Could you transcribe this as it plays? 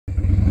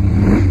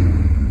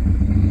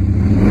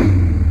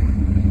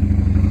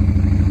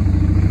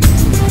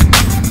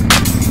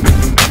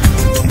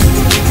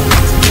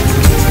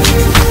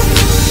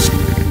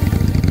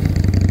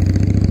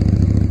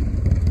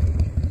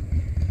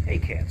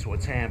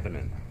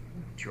happening?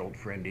 It's your old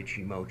friend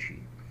Itchymoche.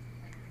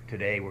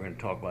 Today we're going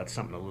to talk about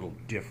something a little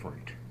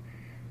different.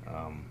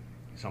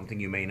 Something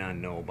you may not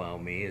know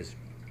about me is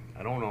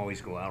I don't always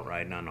go out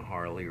riding on a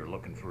Harley or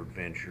looking for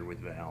adventure with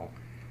Val.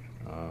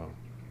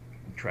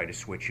 Try to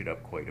switch it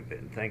up quite a bit,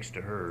 and thanks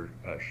to her,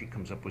 she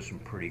comes up with some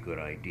pretty good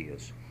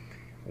ideas.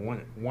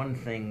 One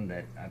thing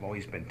that I've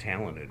always been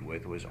talented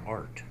with was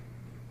art,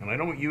 and I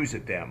don't use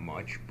it that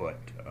much, but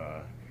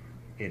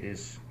it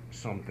is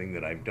something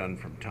that I've done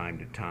from time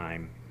to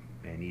time,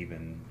 and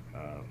even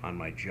on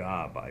my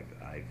job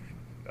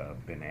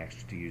I've been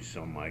asked to use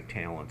some of my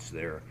talents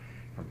there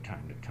from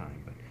time to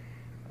time.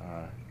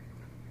 But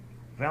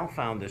Val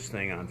found this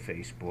thing on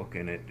Facebook,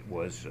 and it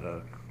was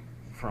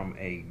from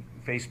a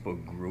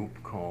Facebook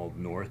group called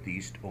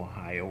Northeast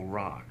Ohio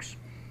Rocks,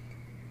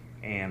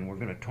 and we're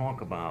going to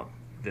talk about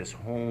this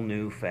whole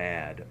new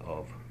fad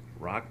of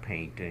rock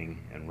painting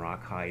and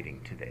rock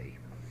hiding today.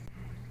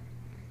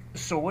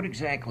 So what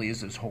exactly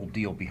is this whole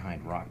deal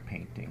behind rock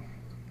painting?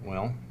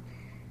 Well,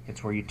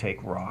 it's where you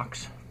take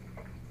rocks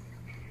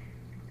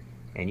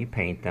and you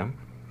paint them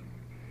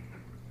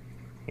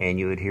and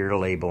you adhere a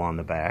label on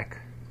the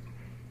back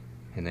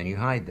and then you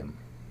hide them.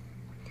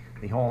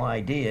 The whole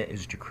idea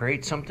is to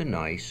create something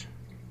nice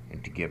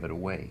and to give it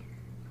away.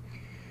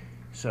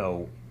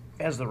 So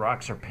as the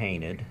rocks are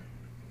painted,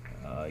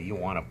 you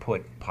want to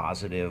put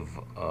positive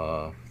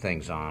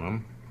things on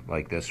them,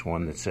 like this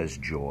one that says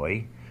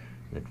joy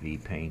that V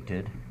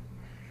painted.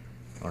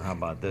 Or how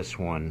about this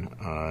one,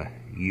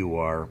 you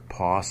are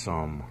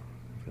possum,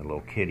 a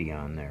little kitty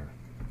on there.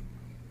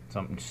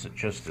 Something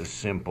just as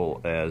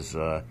simple as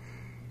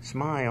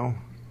smile,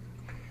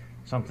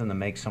 something to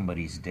make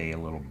somebody's day a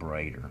little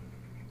brighter.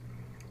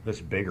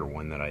 This bigger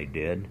one that I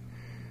did,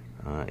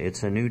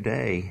 it's a new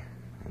day,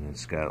 and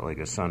it's got like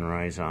a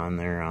sunrise on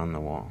there on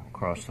the wall,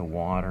 across the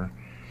water.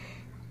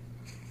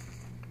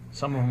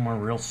 Some of them are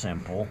real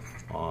simple.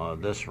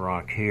 This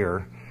rock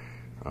here,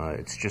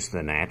 it's just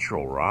the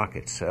natural rock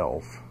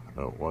itself.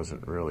 It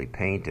wasn't really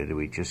painted.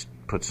 We just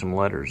put some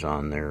letters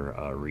on there,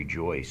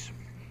 rejoice.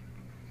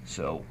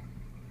 So,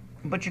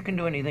 but you can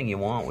do anything you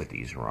want with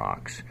these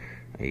rocks.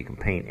 You can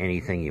paint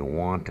anything you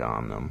want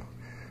on them.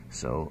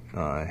 So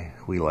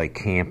we like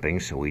camping,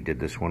 so we did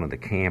this one of the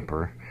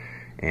camper,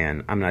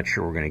 and I'm not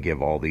sure we're going to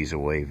give all these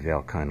away.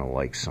 Val kind of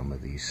likes some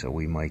of these, so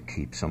we might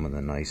keep some of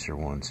the nicer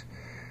ones.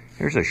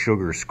 Here's a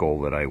sugar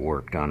skull that I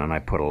worked on, and I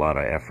put a lot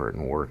of effort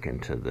and work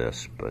into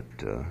this, but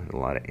a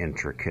lot of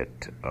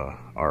intricate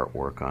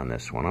artwork on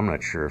this one. I'm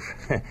not sure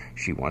if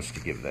she wants to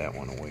give that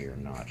one away or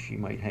not. She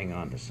might hang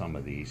on to some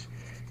of these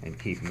and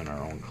keep them in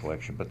our own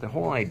collection, but the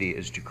whole idea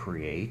is to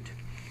create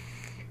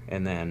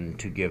and then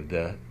to give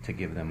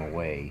them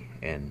away,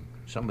 and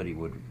somebody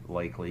would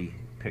likely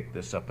pick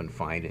this up and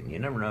find it, and you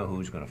never know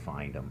who's going to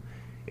find them.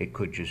 It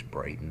could just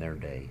brighten their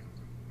day.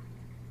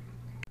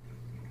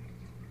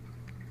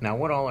 Now,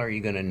 what all are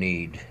you going to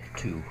need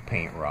to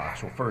paint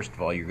rocks? Well, first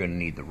of all, you're going to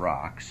need the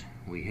rocks.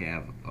 We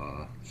have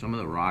some of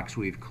the rocks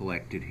we've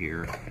collected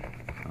here.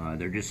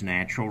 They're just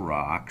natural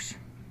rocks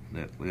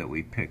that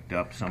we picked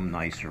up, some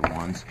nicer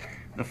ones.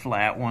 The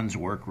flat ones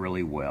work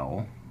really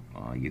well.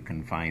 You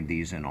can find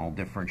these in all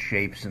different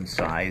shapes and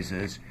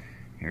sizes.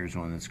 Here's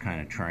one that's kind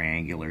of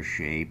triangular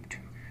shaped.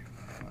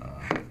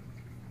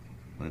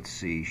 Let's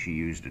see, she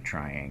used a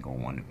triangle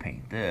one to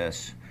paint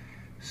this.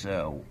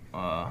 So,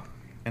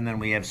 and then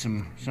we have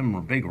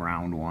some big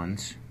round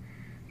ones.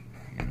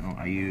 You know,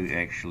 I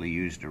actually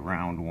used a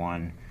round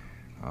one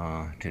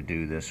to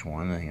do this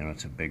one. You know,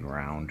 it's a big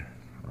round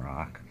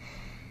rock.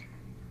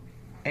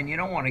 And you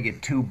don't want to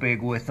get too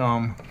big with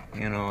them.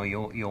 You know,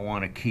 you'll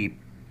want to keep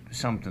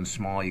something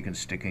small you can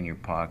stick in your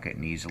pocket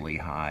and easily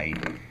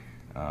hide.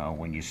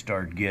 When you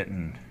start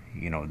getting,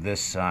 you know, this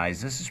size,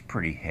 this is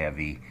pretty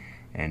heavy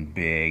and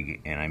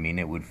big, and I mean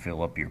it would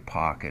fill up your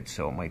pocket,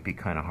 so it might be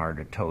kind of hard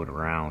to tote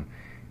around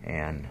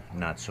and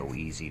not so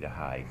easy to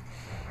hide.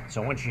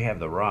 So once you have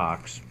the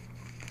rocks,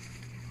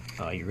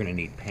 you're going to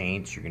need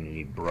paints, you're going to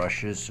need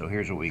brushes. So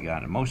here's what we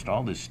got, and most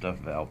all this stuff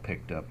Val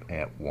picked up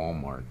at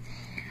Walmart.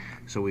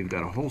 So we've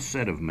got a whole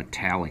set of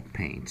metallic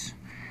paints,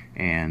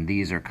 and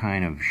these are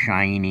kind of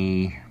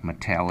shiny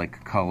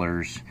metallic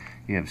colors.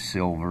 You have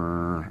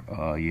silver,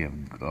 you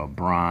have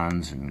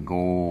bronze and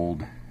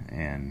gold,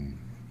 and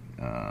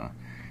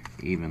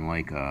even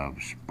like a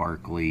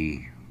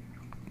sparkly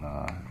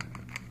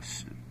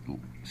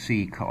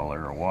sea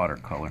color or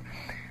watercolor.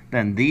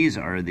 Then these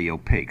are the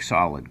opaque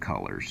solid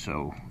colors.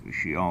 So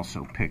she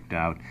also picked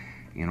out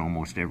in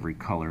almost every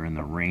color in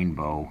the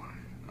rainbow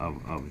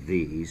of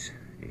these.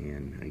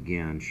 And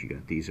again, she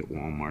got these at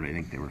Walmart. I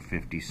think they were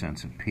 50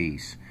 cents a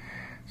piece.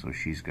 So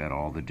she's got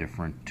all the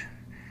different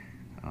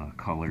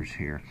colors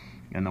here.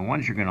 And the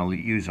ones you're going to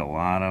use a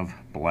lot of,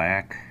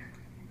 black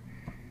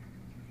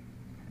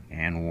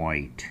and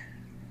white,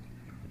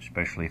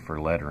 especially for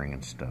lettering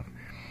and stuff.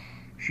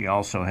 She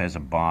also has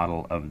a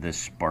bottle of this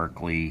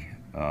sparkly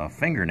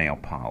fingernail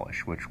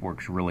polish, which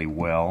works really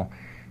well,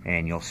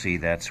 and you'll see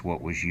that's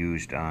what was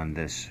used on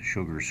this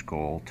sugar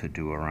skull to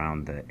do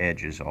around the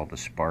edges, all the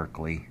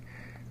sparkly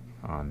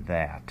on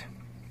that.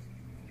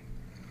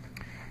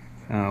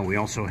 We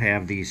also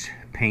have these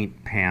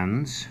paint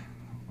pens,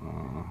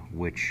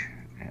 which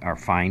are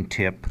fine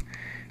tip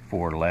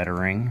for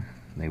lettering.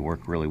 They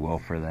work really well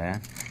for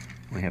that.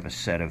 We have a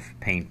set of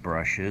paint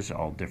brushes,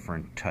 all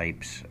different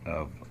types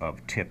of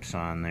tips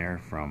on there,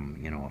 from,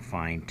 you know, a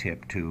fine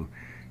tip to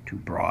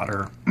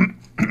broader.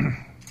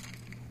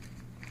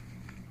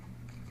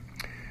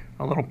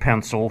 A little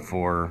pencil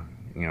for,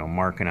 you know,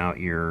 marking out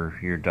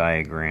your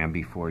diagram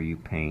before you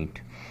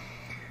paint.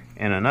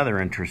 And another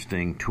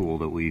interesting tool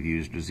that we've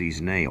used is these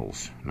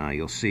nails. Now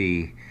you'll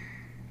see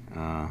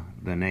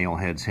the nail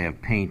heads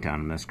have paint on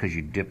them. That's because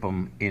you dip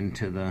them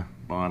into the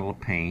bottle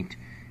of paint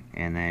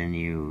and then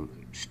you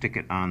stick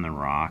it on the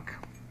rock.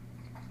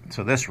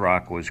 So this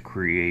rock was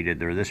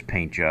created, or this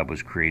paint job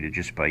was created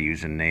just by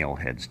using nail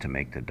heads to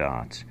make the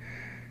dots.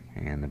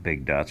 And the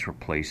big dots were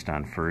placed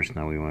on first.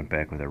 Now we went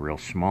back with a real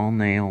small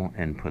nail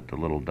and put the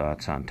little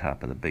dots on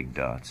top of the big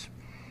dots.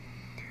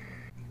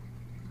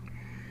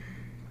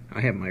 I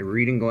have my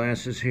reading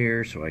glasses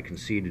here so I can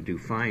see to do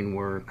fine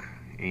work,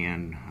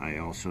 and I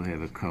also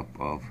have a cup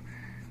of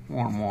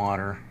warm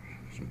water,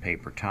 some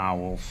paper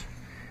towels,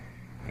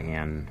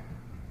 and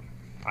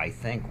I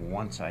think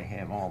once I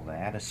have all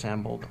that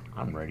assembled,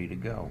 I'm ready to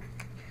go.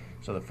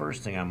 So the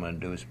first thing I'm going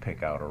to do is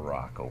pick out a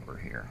rock over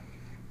here.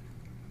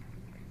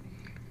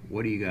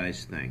 What do you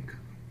guys think?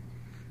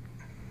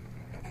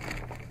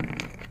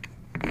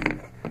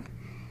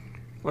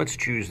 Let's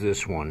choose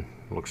this one.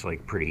 Looks like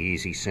a pretty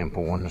easy,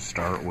 simple one to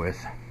start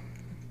with.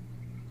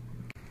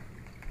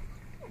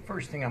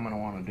 First thing I'm going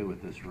to want to do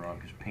with this rock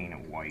is paint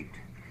it white.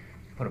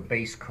 Put a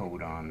base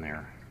coat on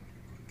there.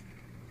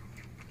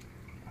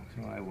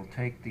 So I will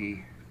take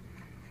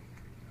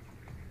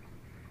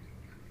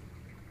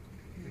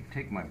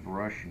my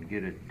brush and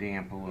get it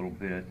damp a little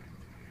bit.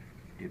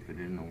 Dip it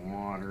in the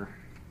water.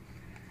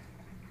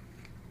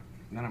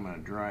 Then I'm going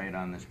to dry it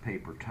on this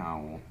paper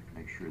towel.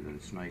 Make sure that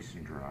it's nice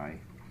and dry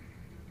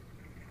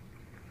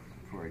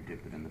before I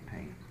dip it in the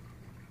paint.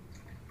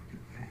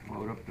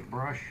 Load up the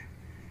brush,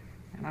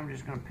 and I'm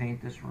just going to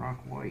paint this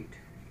rock white.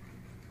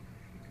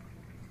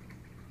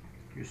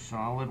 Just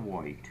solid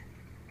white.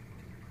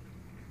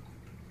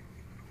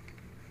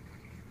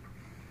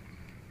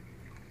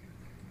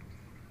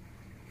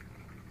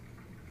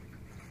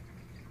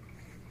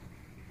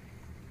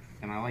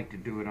 And I like to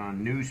do it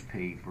on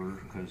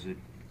newspaper because it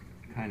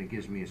kind of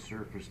gives me a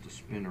surface to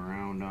spin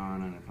around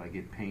on, and if I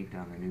get paint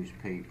on the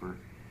newspaper,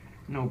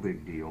 no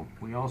big deal.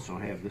 We also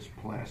have this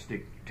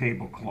plastic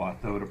tablecloth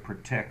though to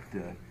protect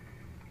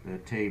the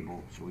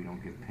table so we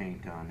don't get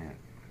paint on it.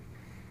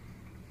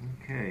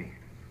 Okay,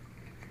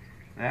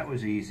 that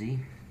was easy.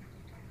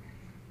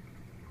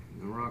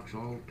 The rock's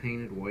all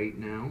painted white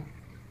now.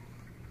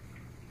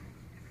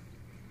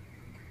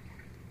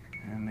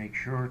 And make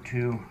sure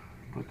to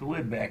put the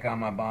lid back on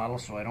my bottle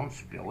so I don't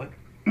spill it.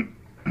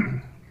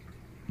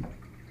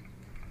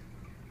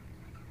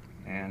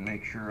 And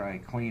make sure I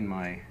clean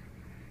my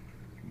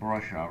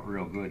brush out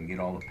real good and get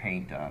all the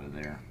paint out of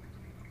there.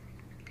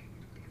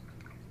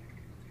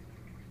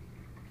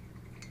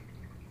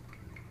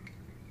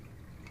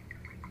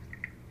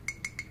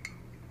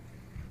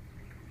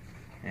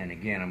 And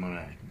again, I'm going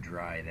to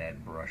dry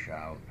that brush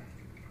out.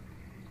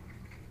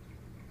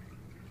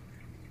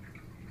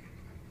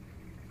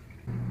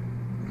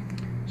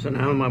 So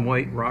now my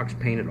white rock's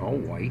painted all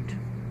white,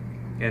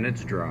 and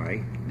it's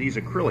dry. These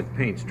acrylic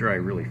paints dry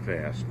really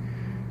fast.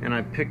 And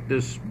I picked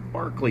this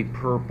sparkly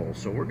purple,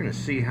 so we're going to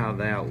see how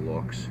that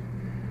looks.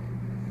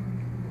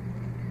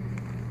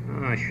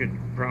 I should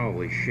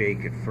probably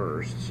shake it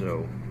first,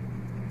 so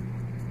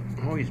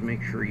always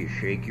make sure you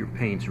shake your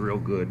paints real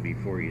good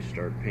before you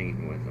start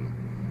painting with them.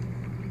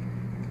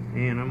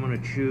 And I'm going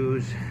to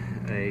choose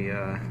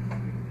a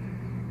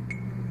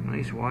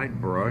nice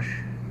wide brush.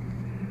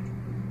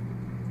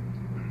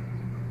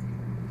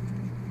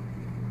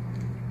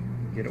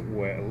 Get it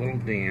wet, a little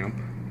damp.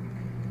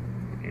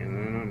 And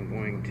then I'm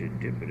going to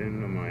dip it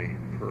into my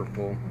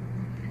purple,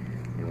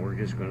 and we're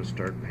just going to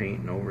start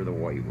painting over the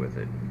white with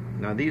it.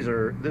 Now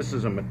this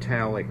is a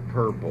metallic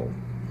purple,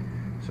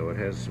 so it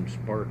has some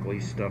sparkly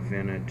stuff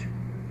in it,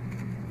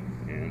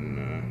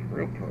 and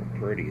real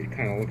pretty. It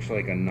kind of looks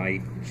like a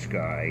night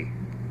sky.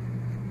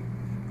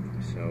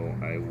 So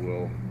I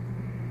will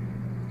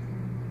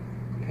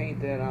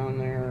paint that on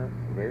there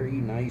very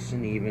nice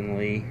and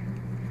evenly.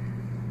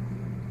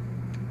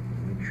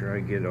 Make sure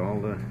I get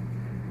all the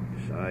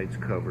sides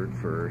covered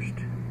first,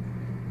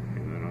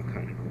 and then I'll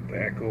kind of go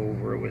back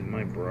over it with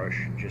my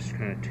brush, just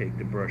kind of take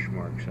the brush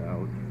marks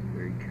out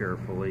very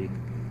carefully.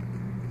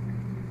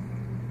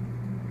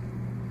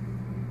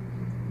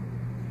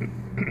 I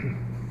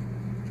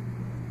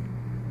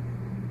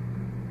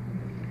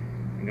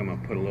think I'm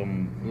going to put a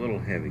little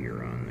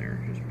heavier on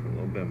there, just put a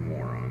little bit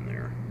more on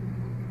there.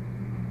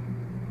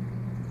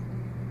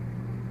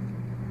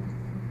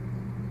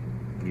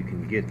 You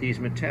can get these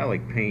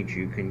metallic paints,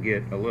 you can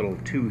get a little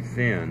too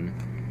thin,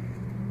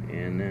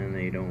 and then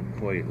they don't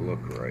quite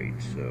look right.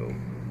 So,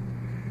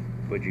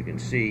 but you can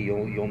see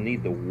you'll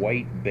need the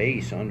white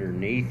base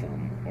underneath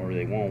them, or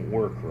they won't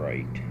work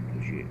right.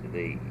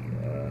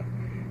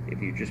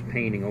 if you're just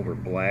painting over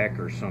black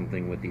or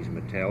something with these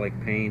metallic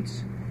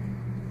paints,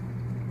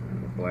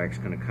 the black's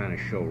going to kind of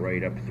show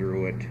right up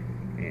through it,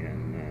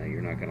 and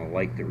you're not going to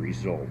like the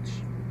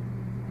results.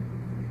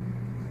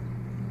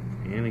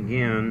 And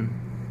again,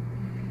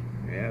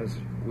 as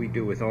we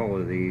do with all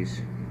of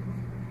these,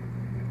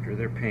 after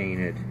they're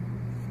painted,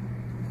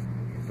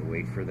 you have to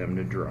wait for them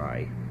to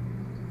dry.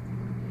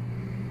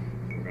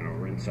 We're going to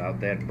rinse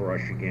out that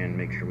brush again,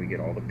 make sure we get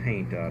all the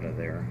paint out of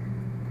there.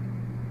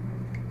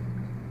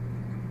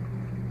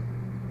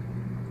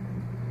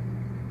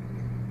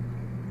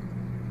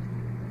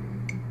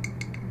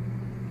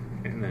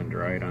 And then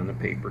dry it on the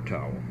paper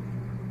towel.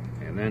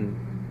 And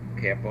then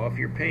cap off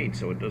your paint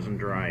so it doesn't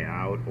dry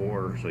out,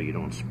 or so you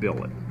don't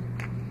spill it.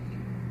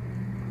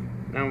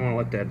 Now I'm going to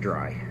let that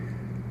dry.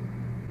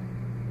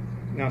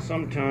 Now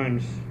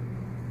sometimes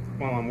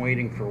while I'm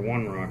waiting for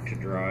one rock to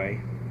dry,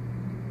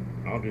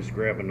 I'll just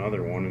grab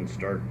another one and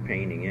start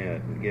painting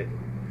it and at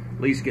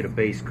least get a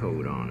base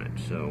coat on it.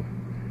 So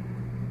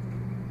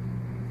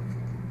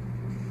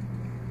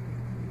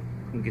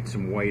I'll get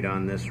some white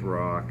on this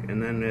rock,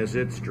 and then as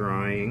it's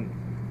drying,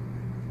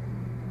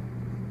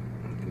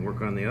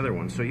 work on the other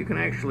one. So you can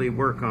actually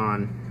work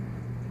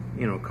on,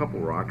 you know, a couple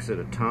rocks at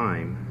a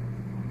time,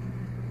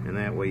 and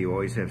that way you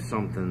always have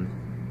something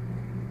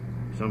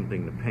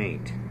to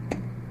paint.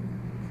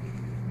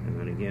 And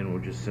then again,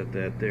 we'll just set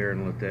that there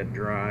and let that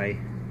dry,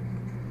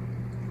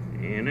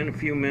 and in a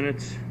few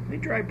minutes, they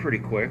dry pretty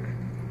quick.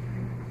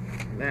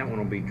 That one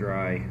will be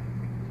dry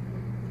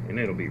and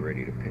it'll be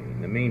ready to paint.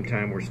 In the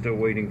meantime, we're still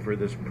waiting for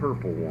this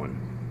purple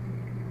one.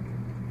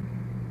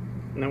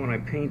 Now when I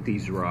paint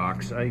these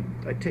rocks, I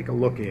take a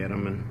look at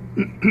them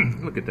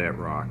and look at that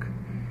rock.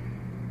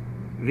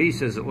 V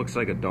says it looks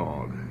like a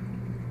dog.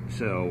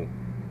 So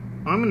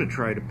I'm going to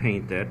try to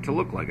paint that to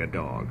look like a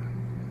dog.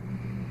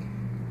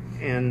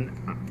 And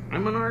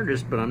I'm an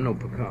artist, but I'm no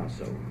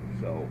Picasso.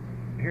 So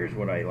here's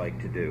what I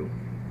like to do.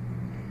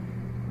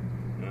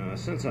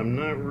 Since I'm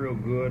not real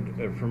good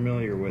or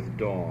familiar with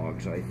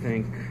dogs, I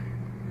think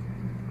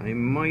I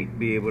might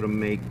be able to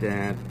make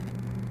that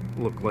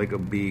look like a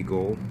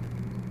beagle.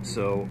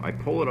 So I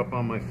pull it up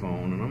on my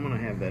phone, and I'm going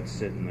to have that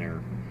sitting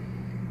there,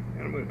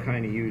 and I'm going to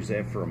kind of use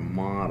that for a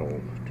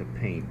model to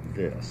paint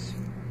this.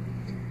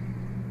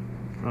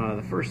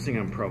 The first thing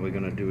I'm probably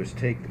going to do is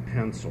take the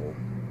pencil,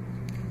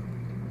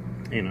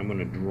 and I'm going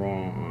to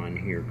draw on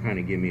here, kind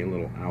of give me a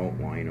little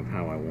outline of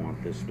how I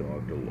want this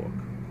dog to look.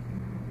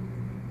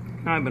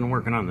 Now I've been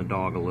working on the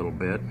dog a little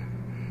bit,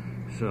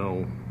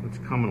 so it's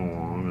coming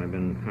along. I've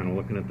been kind of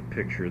looking at the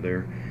picture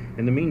there.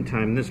 In the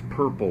meantime, this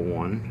purple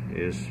one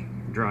is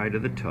dry to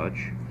the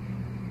touch,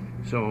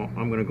 so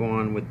I'm going to go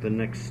on with the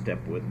next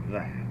step with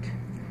that.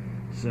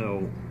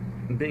 So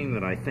being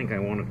that I think I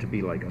want it to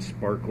be like a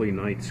sparkly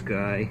night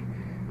sky,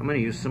 I'm going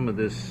to use some of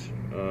this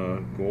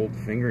gold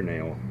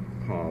fingernail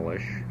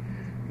polish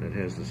that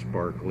has the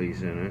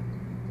sparklies in it,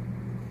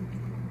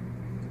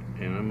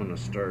 and I'm going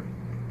to start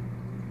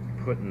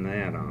putting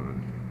that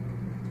on.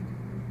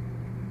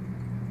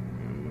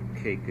 I'm going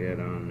to cake that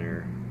on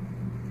there.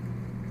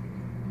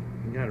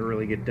 You got to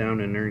really get down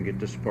in there and get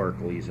the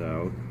sparklies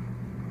out.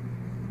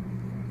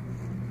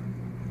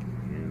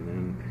 And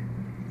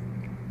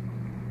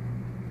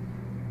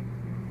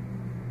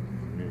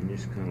then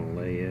just kind of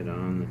lay it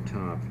on the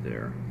top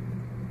there.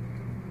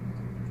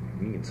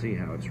 You can see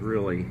how it's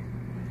really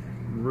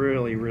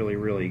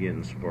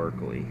getting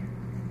sparkly.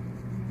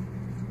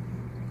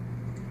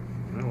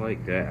 I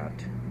like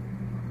that.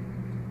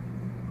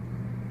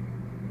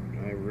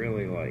 I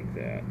really like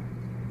that.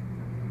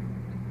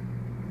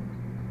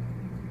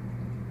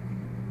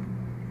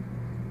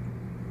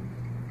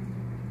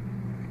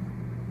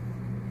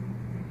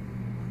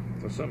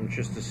 So something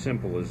just as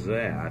simple as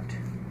that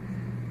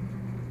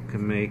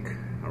can make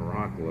a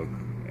rock look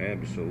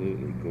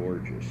absolutely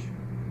gorgeous.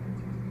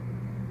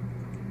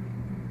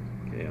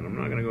 Okay, and I'm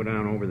not going to go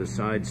down over the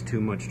sides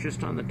too much,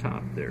 just on the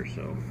top there.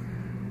 So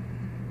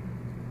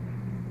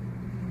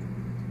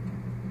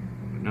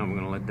but now I'm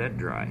going to let that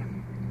dry.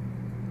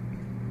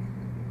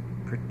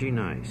 Pretty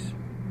nice.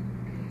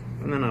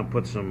 And then I'll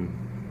put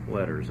some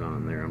letters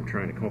on there. I'm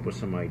trying to come up with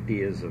some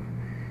ideas of,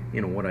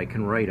 you know, what I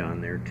can write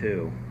on there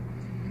too.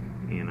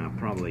 And I'll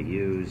probably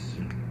use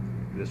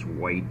this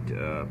white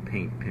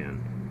paint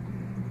pen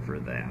for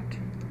that.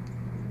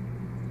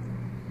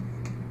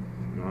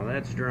 While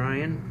that's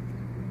drying,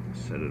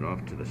 set it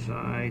off to the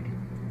side,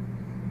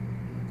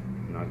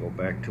 and I'll go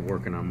back to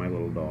working on my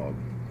little dog.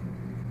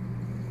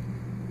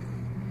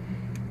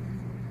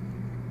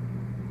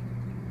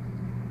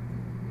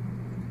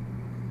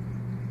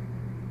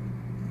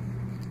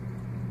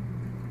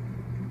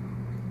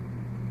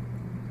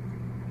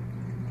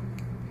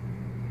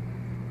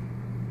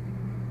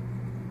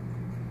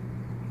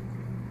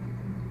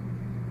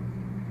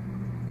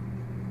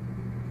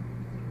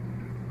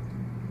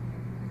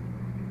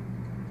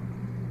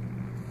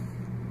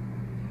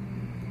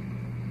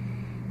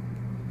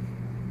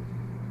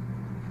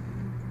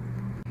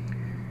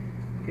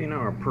 Okay, now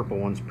our purple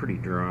one's pretty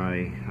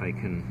dry. I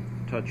can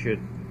touch it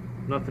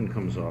nothing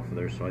comes off of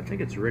there, so I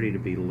think it's ready to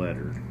be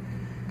lettered.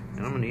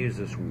 And I'm going to use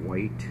this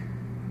white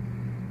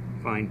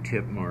fine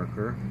tip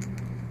marker.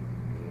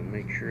 We'll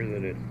make sure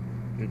that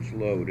it's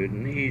loaded.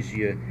 And these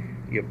you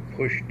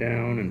push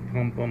down and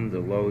pump them to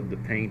load the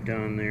paint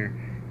on there.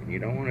 And you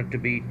don't want it to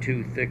be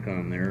too thick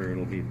on there;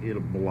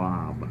 it'll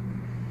blob.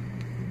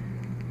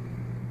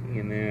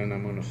 And then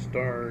I'm going to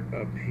start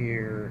up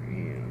here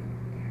and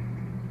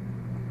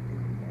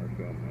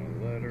mark out my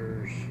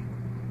letters.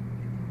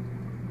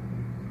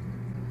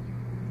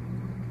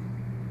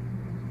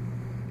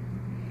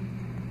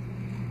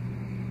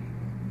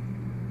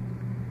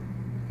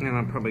 And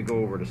I'll probably go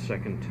over it a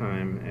second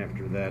time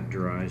after that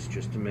dries,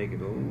 just to make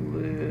it a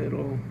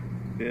little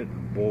bit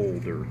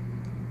bolder.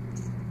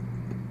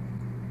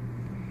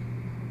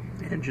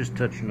 And just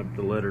touching up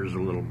the letters a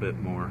little bit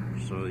more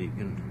so you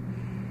can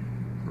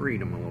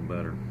read them a little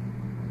better.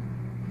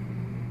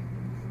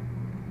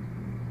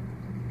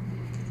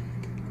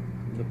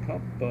 The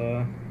pup,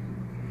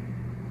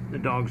 the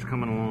dog's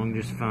coming along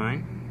just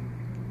fine.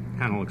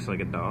 Kind of looks like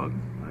a dog,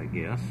 I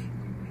guess.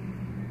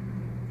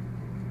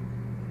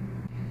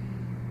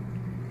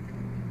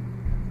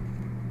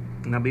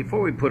 Now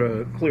before we put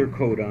a clear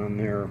coat on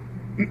there,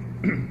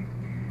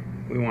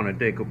 we want to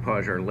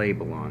decoupage our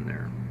label on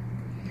there.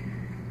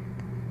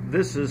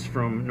 This is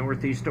from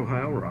Northeast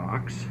Ohio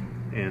Rocks,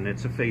 and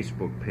it's a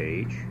Facebook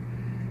page.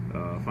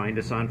 Find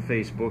us on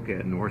Facebook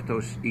at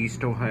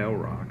Northeast Ohio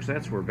Rocks.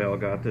 That's where Val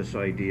got this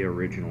idea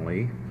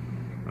originally.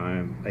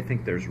 I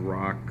think there's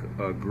rock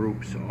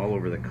groups all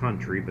over the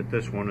country, but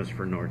this one is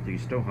for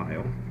Northeast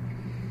Ohio.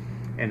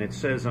 And it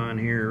says on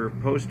here,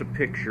 post a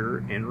picture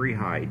and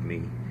rehide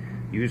me.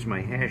 Use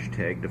my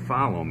hashtag to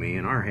follow me,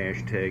 and our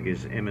hashtag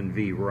is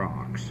M&V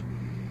Rocks.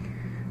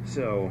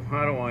 So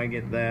how do I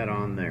get that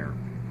on there?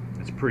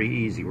 It's pretty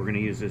easy. We're going to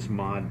use this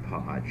Mod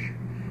Podge.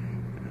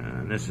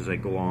 And this is a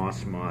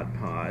gloss Mod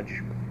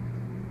Podge.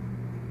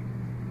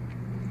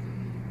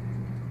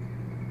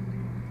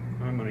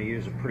 I'm going to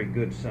use a pretty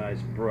good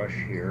sized brush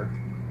here.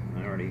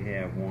 I already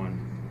have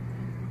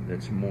one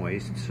that's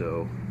moist,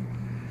 so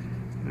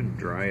I'm going to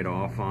dry it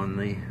off on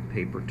the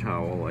paper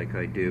towel like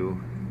I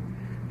do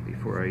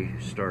before I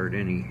start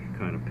any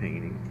kind of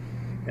painting.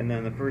 And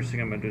then the first thing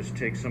I'm going to do is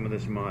take some of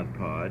this Mod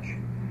Podge.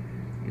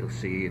 You'll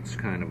see it's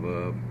kind of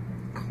a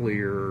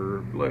clear,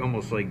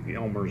 almost like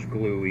Elmer's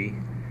gluey,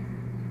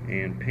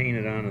 and paint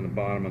it on the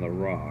bottom of the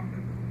rock.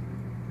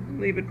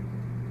 Leave it,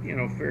 you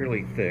know,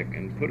 fairly thick,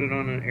 and put it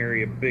on an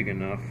area big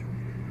enough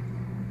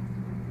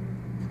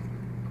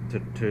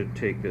to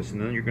take this.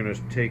 And then you're going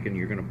to take and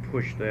you're going to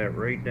push that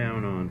right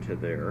down onto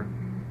there.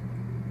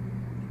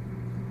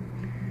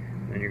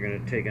 Then you're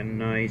going to take a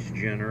nice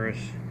generous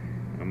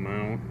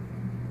amount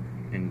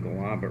and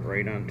glob it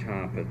right on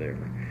top of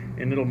there.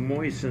 And it'll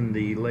moisten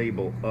the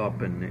label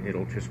up, and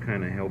it'll just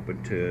kind of help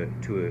it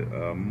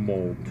to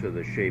mold to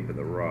the shape of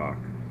the rock.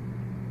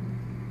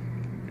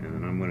 And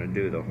then I'm going to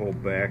do the whole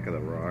back of the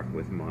rock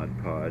with Mod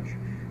Podge,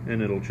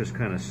 and it'll just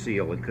kind of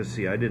seal it, because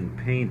see, I didn't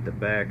paint the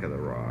back of the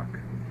rock.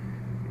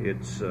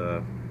 It's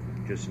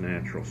just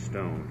natural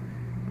stone.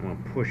 I'm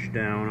going to push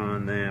down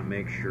on that,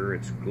 make sure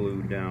it's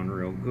glued down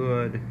real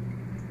good,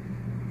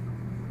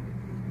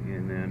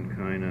 and then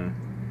kind of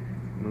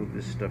move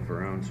this stuff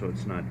around so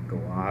it's not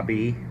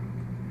globby.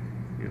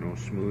 You know,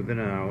 smooth it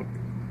out.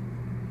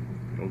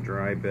 It'll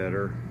dry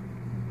better.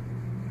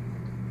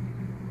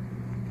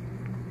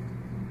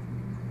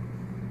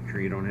 Make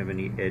sure you don't have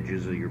any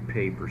edges of your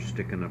paper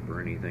sticking up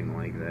or anything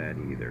like that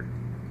either.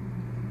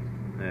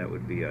 That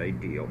would be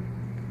ideal.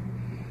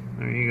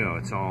 There you go.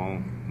 It's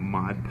all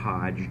Mod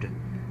Podged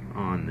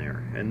on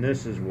there. And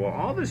this is, well,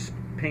 all this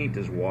paint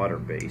is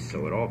water-based,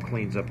 so it all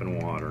cleans up in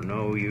water.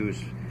 No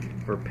use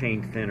for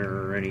paint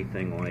thinner or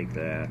anything like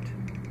that.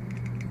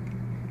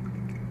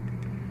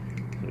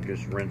 So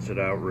just rinse it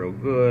out real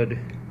good.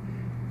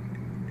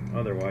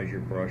 Otherwise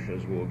your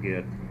brushes will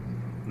get,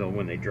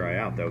 when they dry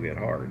out, they'll get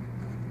hard.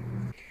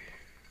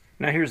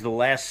 Now here's the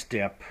last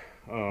step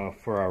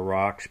for our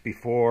rocks.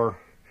 Before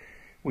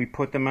we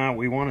put them out,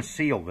 we want to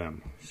seal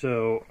them.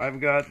 So I've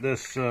got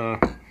this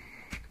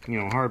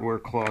hardware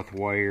cloth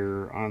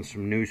wire on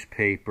some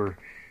newspaper.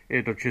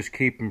 It'll just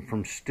keep them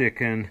from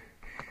sticking.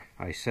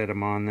 I set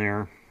them on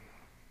there.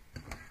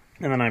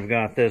 And then I've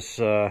got this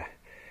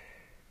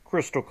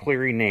crystal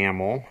clear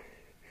enamel.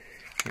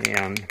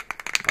 And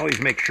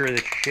always make sure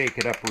that you shake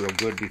it up real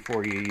good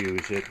before you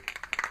use it.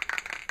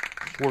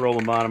 Swirl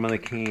the bottom of the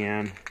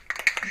can.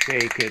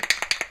 Shake it.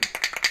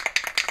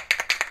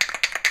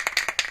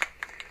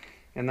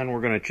 And then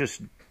we're going to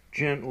just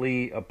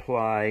gently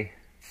apply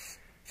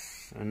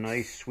a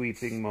nice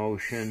sweeping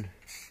motion.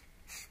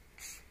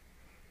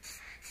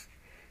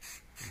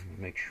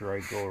 Make sure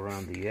I go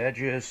around the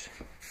edges.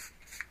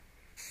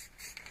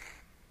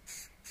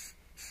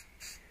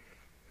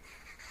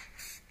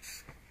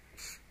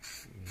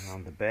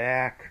 On the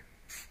back.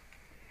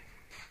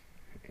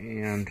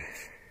 And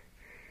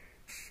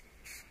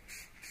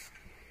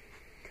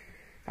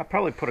I'll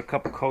probably put a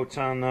couple coats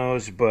on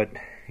those, but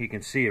you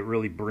can see it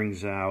really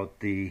brings out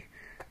the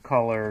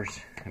colors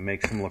and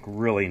makes them look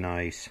really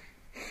nice.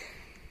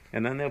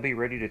 and then they'll be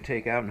ready to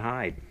take out and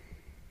hide.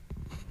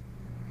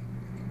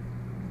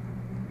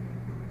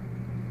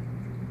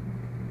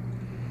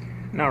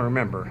 Now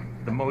remember,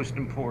 the most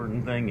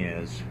important thing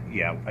is,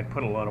 yeah, I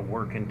put a lot of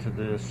work into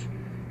this,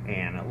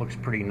 and it looks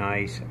pretty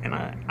nice, and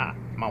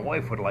my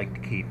wife would like to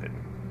keep it.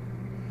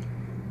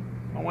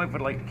 My wife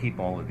would like to keep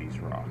all of these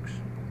rocks.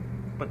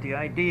 But the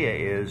idea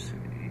is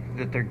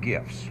that they're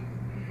gifts.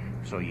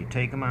 So you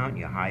take them out and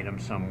you hide them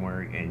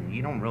somewhere, and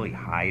you don't really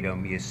hide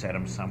them, you set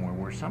them somewhere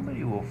where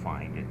somebody will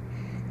find it.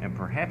 And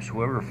perhaps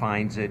whoever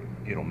finds it,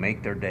 it'll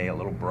make their day a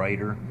little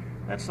brighter.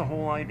 That's the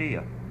whole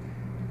idea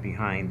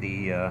behind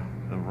the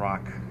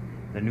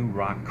new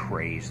rock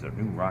craze, the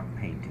new rock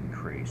painting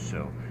craze.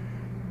 So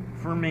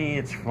for me,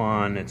 it's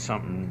fun. It's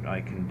something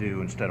I can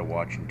do instead of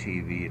watching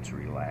TV. It's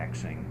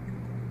relaxing,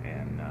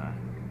 and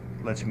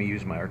lets me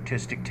use my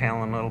artistic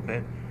talent a little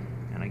bit,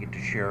 and I get to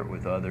share it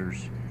with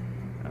others.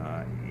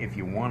 If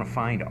you want to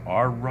find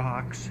our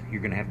rocks,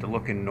 you're going to have to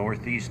look in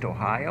Northeast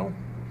Ohio.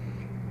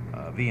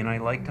 V and I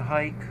like to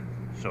hike,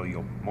 so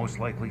you'll most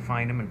likely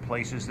find them in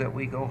places that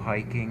we go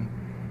hiking.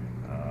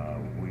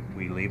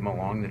 We leave them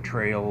along the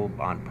trail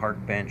on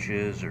park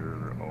benches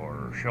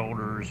or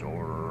shoulders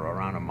or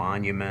around a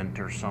monument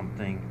or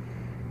something.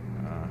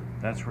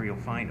 That's where you'll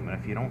find them. And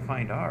if you don't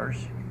find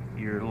ours,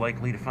 you're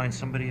likely to find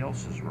somebody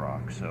else's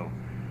rock. So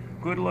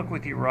good luck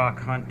with your rock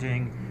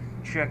hunting.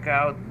 Check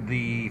out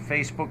the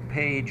Facebook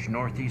page,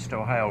 Northeast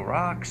Ohio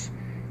Rocks,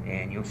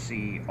 and you'll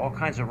see all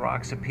kinds of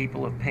rocks that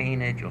people have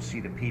painted. You'll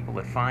see the people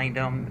that find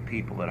them, the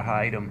people that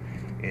hide them.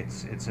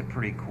 It's a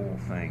pretty cool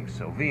thing.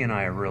 So V and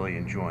I are really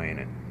enjoying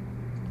it.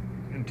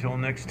 Until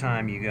next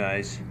time, you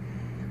guys,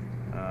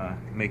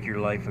 make your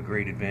life a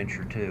great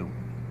adventure too.